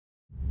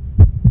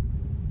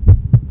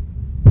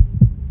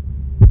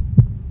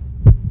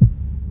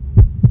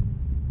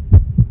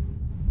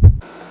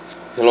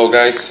Hello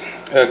guys,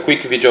 a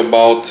quick video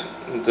about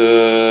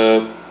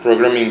the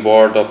programming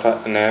board of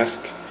an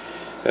ESC.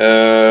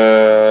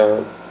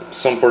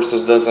 Some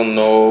persons doesn't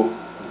know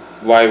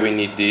why we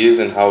need this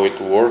and how it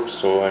works,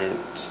 so I'm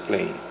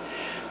explaining.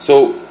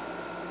 So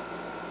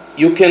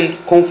you can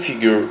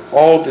configure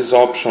all these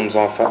options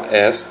of an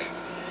ESC,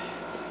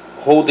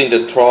 holding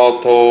the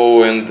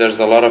throttle, and there's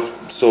a lot of,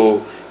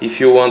 so if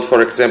you want,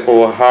 for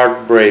example, a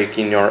hard brake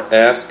in your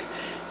ESC,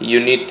 you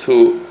need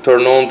to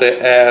turn on the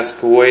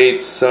ESC,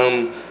 wait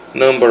some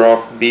number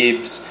of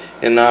beeps,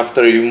 and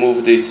after you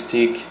move the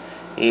stick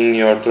in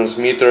your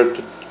transmitter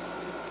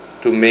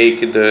to make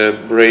the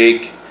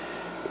brake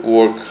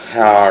work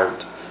hard.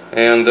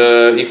 And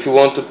if you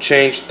want to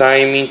change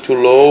timing to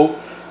low,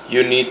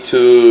 you need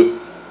to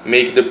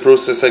make the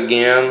process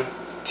again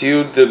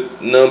till the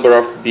number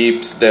of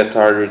beeps that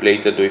are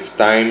related with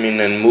timing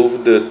and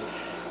move the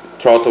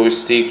throttle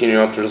stick in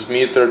your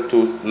transmitter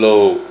to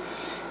low.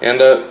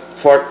 And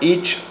for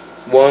each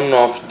one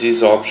of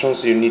these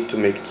options you need to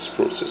make this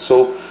process.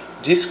 So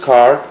this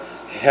card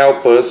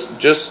helps us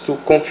just to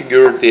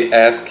configure the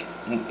ESC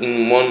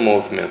in one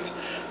movement.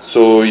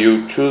 So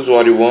you choose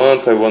what you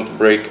want. I want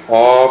brake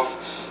off,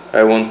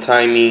 I want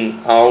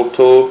timing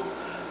auto,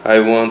 I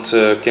want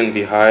can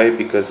be high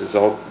because it's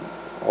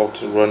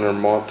auto runner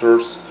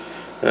motors,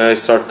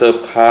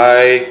 startup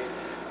high,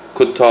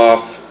 cut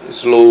off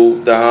slow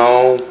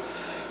down,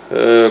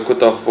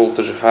 cut off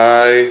voltage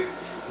high,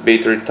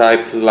 battery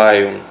type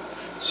Lion.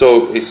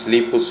 So it's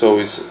LiPo, so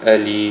it's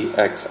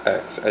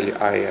LIXX.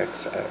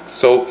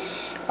 So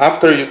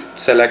after you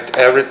select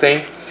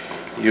everything,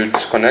 you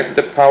disconnect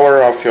the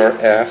power of your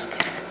ESC.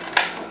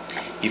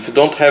 If you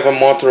don't have a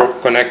motor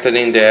connected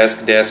in the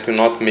ESC will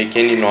not make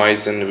any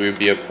noise and will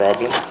be a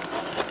problem.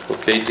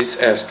 Okay, this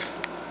ESC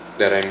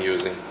that I'm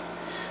using.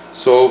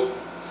 So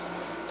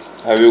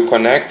I will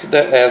connect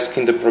the ESC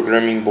in the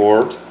programming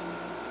board.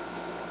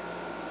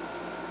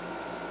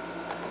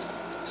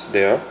 It's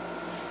there.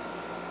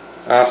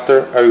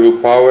 After I will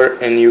power,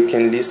 and you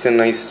can listen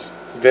a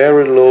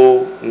very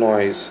low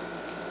noise.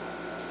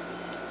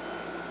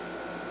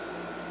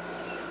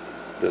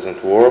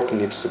 Doesn't work,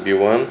 needs to be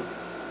one.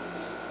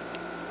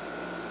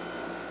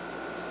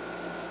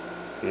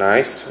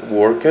 Nice,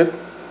 work it.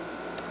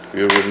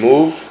 We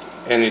remove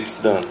and it's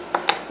done.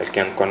 I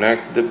can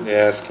connect the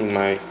ESC in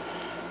my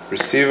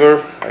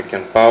receiver, I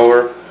can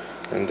power,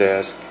 and the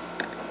ESC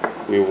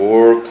will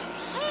work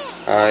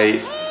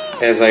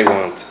as I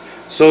want.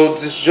 So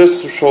this is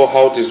just to show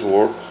how this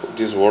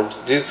works.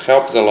 This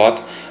helps a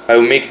lot. I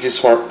will make this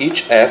for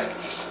each ESC,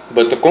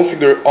 but to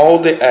configure all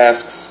the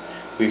ESCs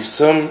with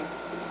some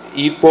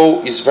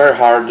equal is very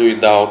hard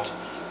without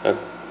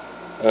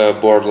a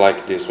board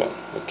like this one.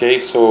 Okay,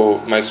 so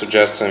my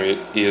suggestion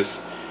is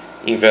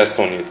invest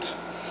on it.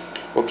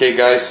 Okay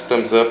guys,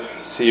 thumbs up,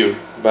 see you,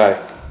 bye.